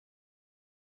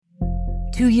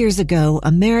2 years ago,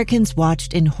 Americans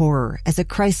watched in horror as a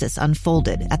crisis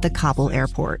unfolded at the Kabul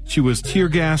airport. She was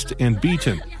tear-gassed and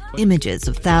beaten. Images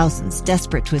of thousands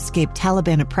desperate to escape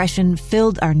Taliban oppression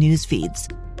filled our news feeds.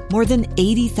 More than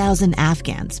 80,000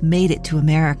 Afghans made it to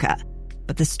America.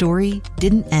 But the story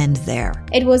didn't end there.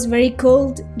 It was very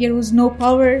cold. There was no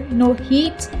power, no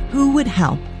heat. Who would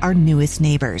help our newest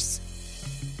neighbors?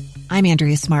 I'm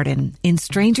Andrea Smartin. In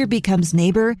Stranger Becomes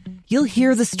Neighbor, you'll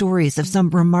hear the stories of some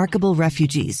remarkable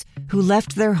refugees who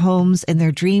left their homes and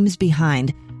their dreams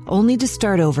behind, only to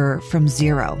start over from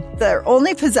zero. Their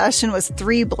only possession was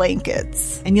 3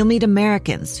 blankets. And you'll meet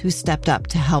Americans who stepped up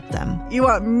to help them. You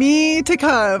want me to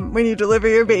come when you deliver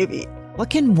your baby. What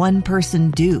can one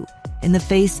person do in the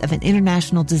face of an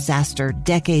international disaster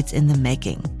decades in the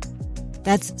making?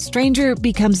 That's Stranger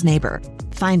Becomes Neighbor.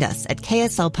 Find us at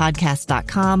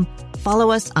kslpodcast.com.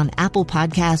 Follow us on Apple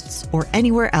Podcasts or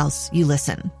anywhere else you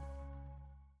listen.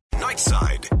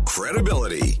 Nightside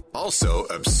credibility, also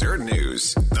absurd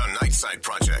news. The Nightside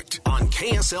Project on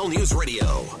KSL News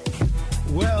Radio.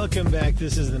 Welcome back.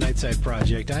 This is the Nightside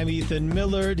Project. I'm Ethan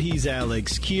Millard. He's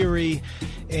Alex Keary.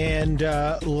 And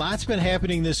lots been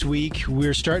happening this week.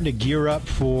 We're starting to gear up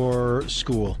for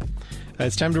school.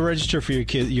 It's time to register for your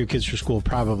kids for school,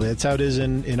 probably. That's how it is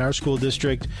in our school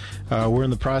district. We're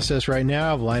in the process right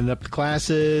now of lining up the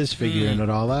classes, figuring it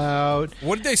all out.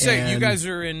 What did they say? And you guys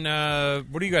are in,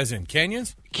 what are you guys in,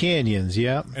 Canyons? Canyons,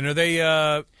 yeah. And are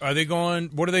they going,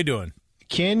 what are they doing?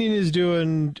 Canyon is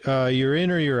doing you're in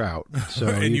or you're out. So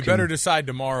and you better decide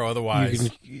tomorrow,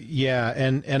 otherwise. Yeah,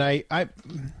 and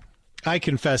I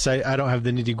confess I don't have the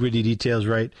nitty-gritty details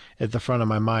right at the front of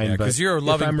my mind. Because you're a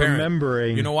loving parent.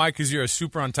 Remembering. You know why? Because you're a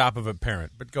super on top of it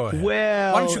parent. But go ahead.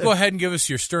 Well, why don't you go ahead and give us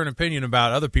your stern opinion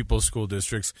about other people's school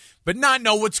districts, but not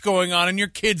know what's going on in your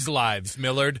kids' lives,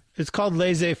 Millard? It's called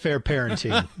laissez-faire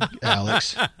parenting,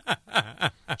 Alex.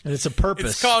 And it's a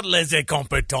purpose. It's called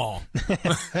laissez-competent. All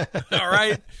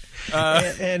right?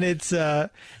 And it's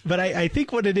but I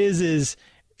think what it is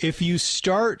if you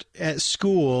start at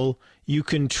school, you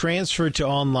can transfer to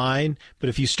online, but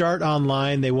if you start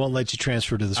online, they won't let you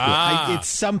transfer to the school. It's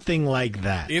something like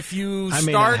that. If you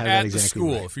start at the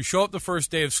school, if you show up the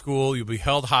first day of school, you'll be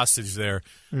held hostage there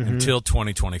until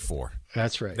 2024.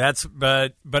 That's right.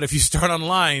 But if you start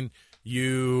online,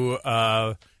 you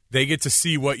they get to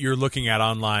see what you're looking at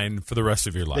online for the rest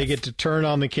of your life. They get to turn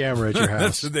on the camera at your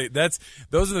house. Those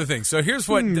are the things. So here's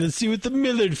what. Let's see what the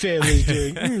Millard family's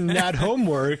doing. Not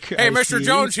homework. Hey, Mr.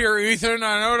 Jones here, Ethan.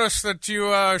 I noticed that you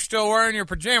are still wearing your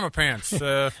pajama pants.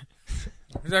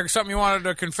 Is there something you wanted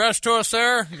to confess to us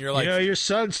there? And you're like, your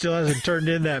son still hasn't turned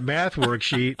in that math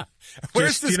worksheet.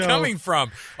 Where's this coming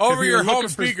from? Over your home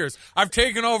speakers. I've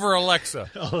taken over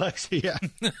Alexa. Alexa, yeah.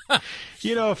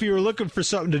 If you were looking for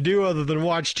something to do other than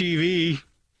watch TV,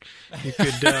 you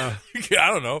could, I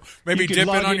don't know, maybe dip in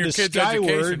on your kid's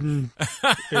education.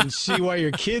 and see why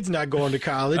your kid's not going to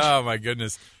college. Oh, my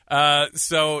goodness.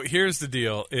 So here's the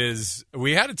deal is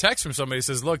we had a text from somebody that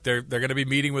says, look, they're going to be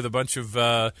meeting with a bunch of,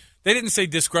 they didn't say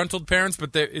disgruntled parents,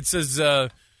 but it says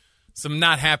some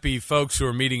not happy folks who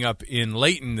are meeting up in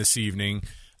Layton this evening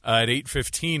at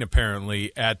 8:15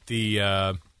 apparently at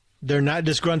the they're not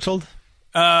disgruntled?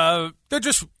 They're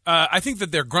just I think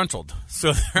that they're gruntled.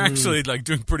 So they're actually like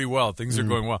doing pretty well. Things are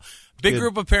going well. Big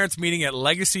group of parents meeting at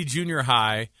Legacy Junior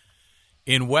High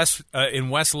in West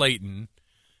Layton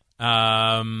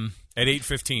at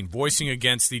 8:15, voicing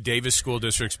against the Davis School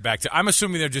District's I'm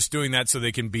assuming they're just doing that so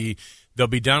they'll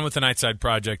be done with the Nightside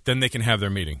Project, then they can have their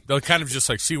meeting. They'll kind of just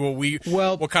like see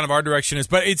what kind of our direction is.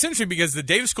 But it's interesting because the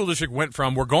Davis School District went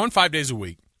from we're going 5 days a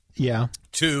week,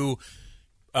 to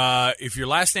if your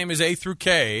last name is A through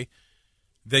K,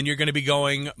 then you're going to be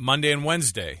going Monday and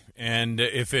Wednesday, and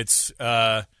if it's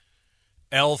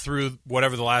L through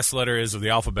whatever the last letter is of the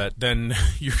alphabet, then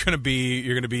you're going to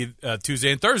be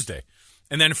Tuesday and Thursday.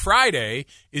 And then Friday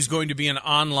is going to be an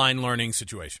online learning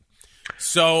situation.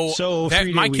 So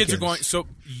my kids are going. So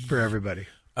for everybody.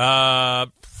 Did I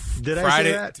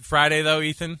say that? Friday though,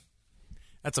 Ethan?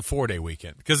 That's a 4-day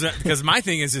weekend because my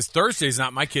thing is Thursday's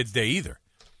not my kid's day either.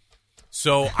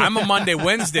 So I'm a Monday,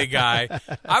 Wednesday guy.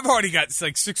 I've already got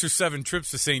like 6 or 7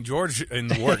 trips to St. George in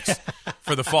the works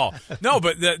for the fall. No,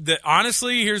 but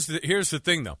honestly, here's the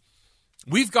thing though.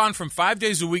 We've gone from 5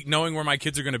 days a week knowing where my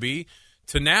kids are going to be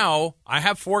to now I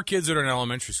have 4 kids that are in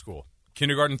elementary school,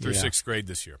 kindergarten through 6th grade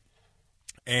this year.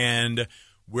 And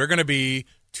we're going to be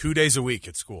 2 days a week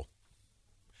at school.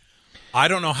 I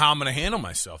don't know how I'm going to handle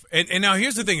myself. And now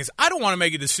here's the thing is I don't want to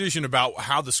make a decision about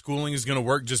how the schooling is going to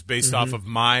work just based off of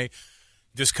my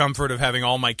discomfort of having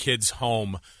all my kids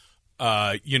home,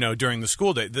 during the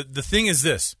school day. The thing is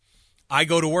this. I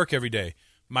go to work every day.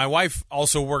 My wife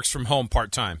also works from home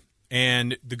part-time.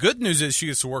 And the good news is she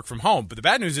gets to work from home. But the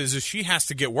bad news is she has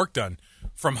to get work done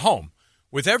from home.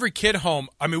 With every kid home,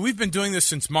 I mean, we've been doing this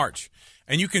since March.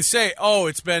 And you can say, oh,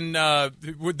 it's been,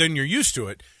 then you're used to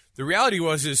it. The reality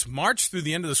is March through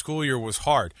the end of the school year was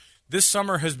hard. This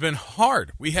summer has been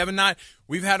hard. We've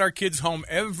had our kids home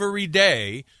every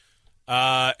day,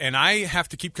 and I have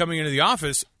to keep coming into the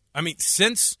office. I mean,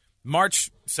 since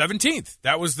March 17th,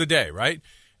 that was the day, right?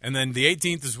 And then the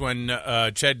 18th is when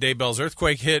Chad Daybell's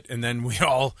earthquake hit, and then we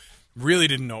all really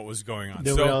didn't know what was going on.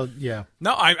 No,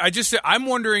 I'm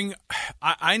wondering.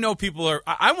 I know people are.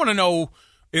 I want to know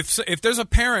if there's a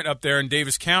parent up there in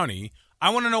Davis County. I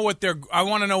want to know what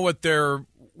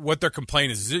their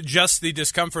complaint is. Is it just the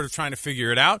discomfort of trying to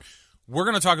figure it out? We're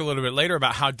going to talk a little bit later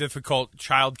about how difficult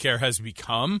childcare has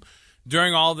become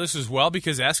during all of this as well,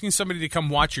 because asking somebody to come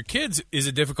watch your kids is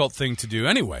a difficult thing to do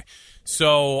anyway.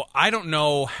 So I don't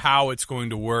know how it's going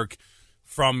to work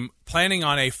from planning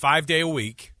on a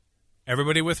 5-day-a-week,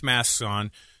 everybody with masks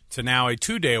on, to now a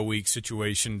 2-day-a-week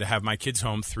situation to have my kids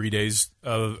home 3 days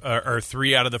or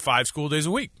 3 out of the 5 school days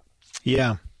a week.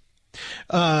 Yeah.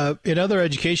 In other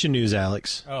education news,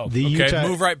 Alex. Oh, okay.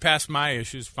 Move right past my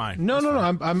issues. Fine. No.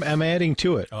 I'm adding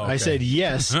to it. Oh, okay. I said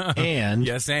yes and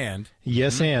yes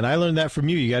and I learned that from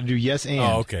you. You got to do yes and.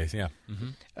 Oh, okay. Yeah.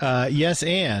 Mm-hmm. Yes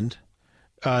and.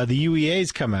 The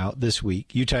UEA's come out this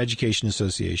week. Utah Education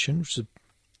Association, which is a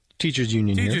teachers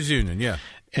union. Union, yeah.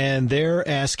 And they're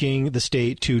asking the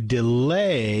state to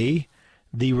delay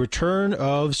the return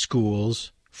of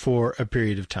schools for a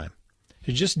period of time.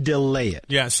 To just delay it.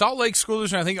 Yeah, Salt Lake School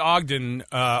District, I think Ogden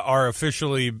are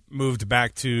officially moved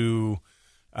back to,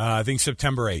 I think,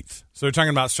 September 8th. So they're talking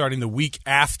about starting the week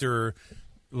after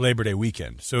Labor Day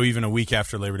weekend. So even a week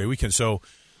after Labor Day weekend. So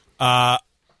how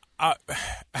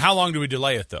long do we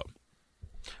delay it, though?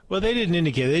 Well, they didn't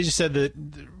indicate. They just said that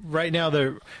right now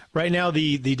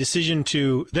the decision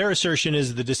to, their assertion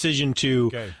is the decision to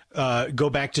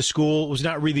go back to school was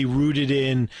not really rooted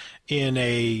in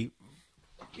a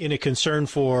concern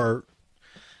for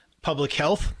public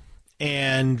health,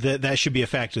 and that should be a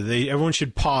factor. Everyone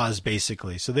should pause,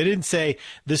 basically. So they didn't say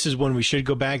this is when we should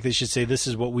go back. They should say this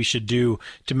is what we should do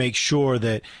to make sure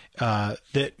that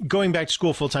that going back to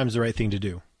school full time is the right thing to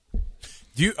do.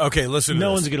 Listen to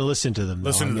No this. one's going to listen to them, though.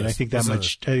 Listen to this. I think that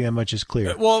much is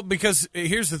clear. Well, because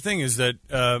here's the thing is that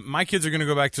my kids are going to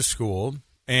go back to school,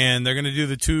 and they're going to do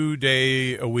the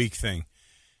 2-day-a-week thing.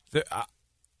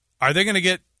 Are they going to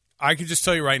get – I can just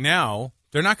tell you right now,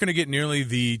 they're not going to get nearly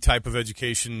the type of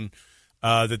education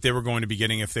that they were going to be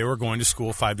getting if they were going to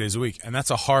school 5 days a week, and that's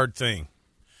a hard thing.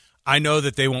 I know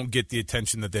that they won't get the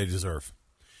attention that they deserve.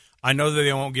 I know that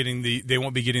they won't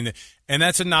be getting the, and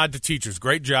that's a nod to teachers.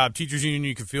 Great job, teachers union.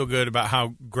 You can feel good about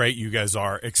how great you guys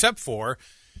are, except for,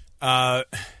 well,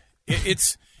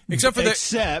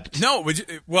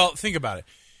 think about it,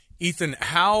 Ethan.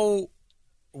 How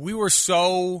we were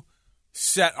so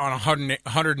set on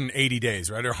 180 days,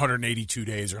 right, or 182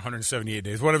 days, or 178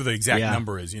 days, whatever the exact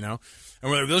number is, and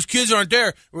when those kids aren't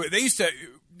there, they used to.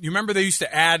 You remember they used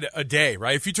to add a day,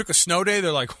 right? If you took a snow day,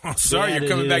 they're like, "Oh, sorry, you're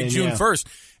coming back June 1st."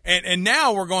 And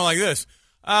now we're going like this.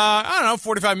 I don't know,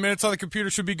 45 minutes on the computer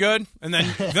should be good, and then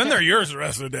they're yours the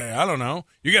rest of the day. I don't know.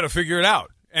 You got to figure it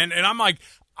out. And I'm like,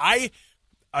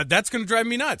 that's going to drive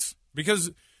me nuts because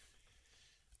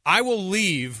I will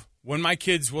leave when my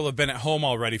kids will have been at home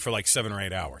already for like 7 or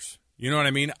 8 hours. You know what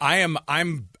I mean?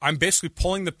 I'm basically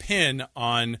pulling the pin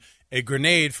on a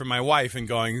grenade for my wife and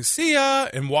going, see ya,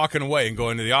 and walking away and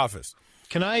going to the office.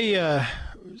 Can I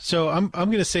so I'm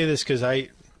going to say this because I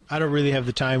don't really have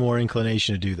the time or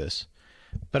inclination to do this.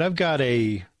 But I've got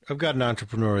an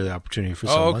entrepreneurial opportunity for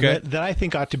someone that I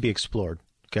think ought to be explored,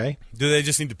 okay? Do they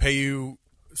just need to pay you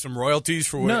some royalties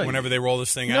for whenever they roll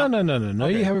this thing out? No.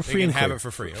 Okay. You have it free and clear. Have it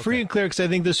for free. Okay. Free and clear because I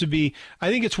think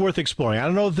it's worth exploring. I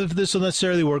don't know if this will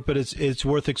necessarily work, but it's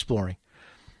worth exploring.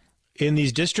 In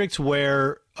these districts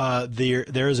where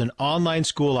there is an online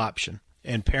school option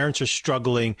and parents are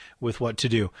struggling with what to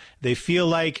do, they feel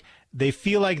like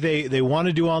they want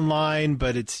to do online,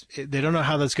 but they don't know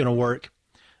how that's going to work.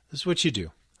 This is what you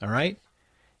do, all right?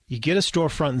 You get a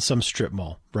storefront in some strip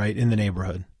mall, right, in the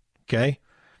neighborhood, okay?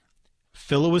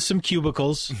 Fill it with some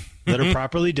cubicles that are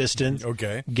properly distant.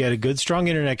 Okay. Get a good, strong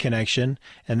internet connection,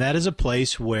 and that is a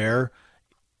place where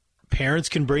parents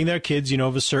can bring their kids,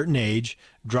 of a certain age,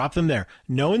 drop them there.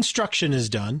 No instruction is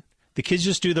done. The kids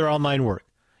just do their online work.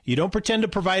 You don't pretend to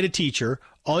provide a teacher.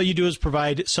 All you do is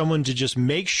provide someone to just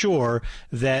make sure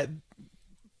that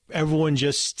everyone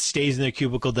just stays in their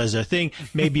cubicle, does their thing,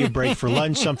 maybe a break for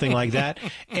lunch, something like that.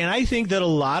 And I think that a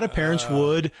lot of parents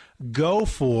would go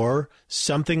for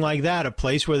something like that, a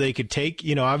place where they could take,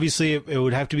 obviously it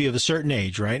would have to be of a certain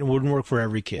age, right? It wouldn't work for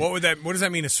every kid. What does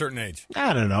that mean, a certain age?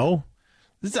 I don't know.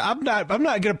 I'm not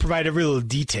going to provide every little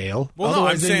detail. Well, no,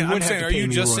 I'm saying, are you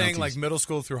just saying like middle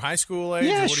school through high school age?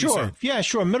 Yeah, sure. Yeah,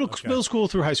 sure. Middle school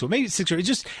through high school, maybe 6th grade.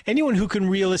 Just anyone who can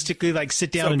realistically like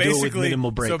sit down and do it with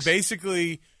minimal breaks. So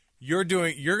basically, you're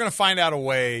going to find out a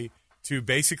way to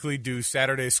basically do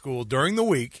Saturday school during the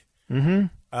week. Mm-hmm.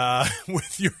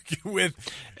 With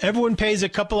everyone pays a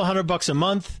couple of $100 a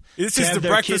month. This to is have the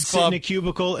their Breakfast kids Club. Sit in a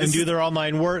cubicle and do their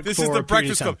online work. This is the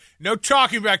Breakfast Club. No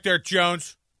talking back there,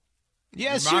 Jones.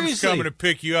 Yeah, Your seriously. Mom's coming to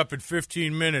pick you up in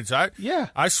 15 minutes. Yeah.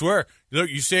 I swear. Look,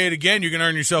 you say it again, you're going to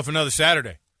earn yourself another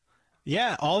Saturday.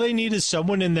 Yeah, all they need is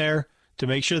someone in there to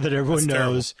make sure that everyone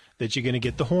knows that you're going to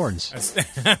get the horns.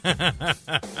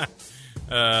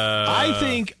 I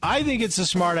think it's a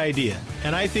smart idea,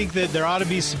 and I think that there ought to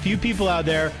be a few people out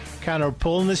there kind of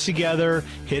pulling this together,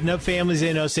 hitting up families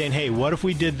they know, saying, "Hey, what if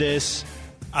we did this?"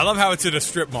 I love how it's at a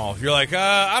strip mall. You're like,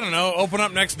 I don't know, open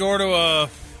up next door to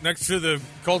next to the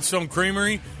Cold Stone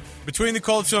Creamery, between the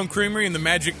Cold Stone Creamery and the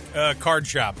Magic Card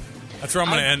Shop. That's where I'm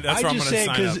going to end. That's where I'm going to sign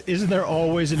up. Because isn't there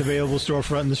always an available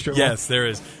storefront in the strip mall? Yes, there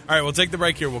is. All right, we'll take the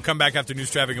break here. We'll come back after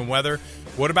news, traffic, and weather.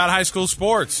 What about high school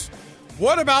sports?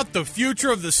 What about the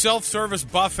future of the self-service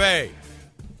buffet?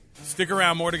 Stick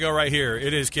around. More to go right here.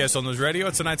 It is KSL News Radio.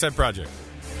 It's the Nightside Project.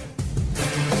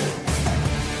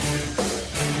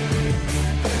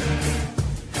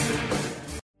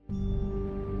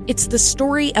 It's the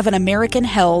story of an American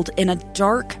held in a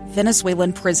dark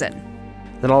Venezuelan prison.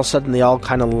 Then all of a sudden, they all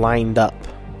kind of lined up.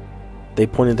 They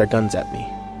pointed their guns at me.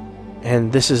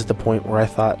 And this is the point where I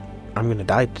thought, I'm going to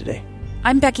die today.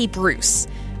 I'm Becky Bruce.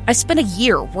 I spent a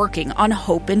year working on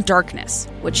Hope in Darkness,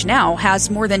 which now has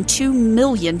more than 2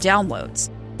 million downloads.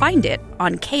 Find it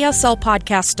on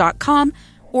kslpodcast.com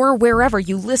or wherever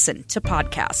you listen to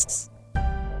podcasts.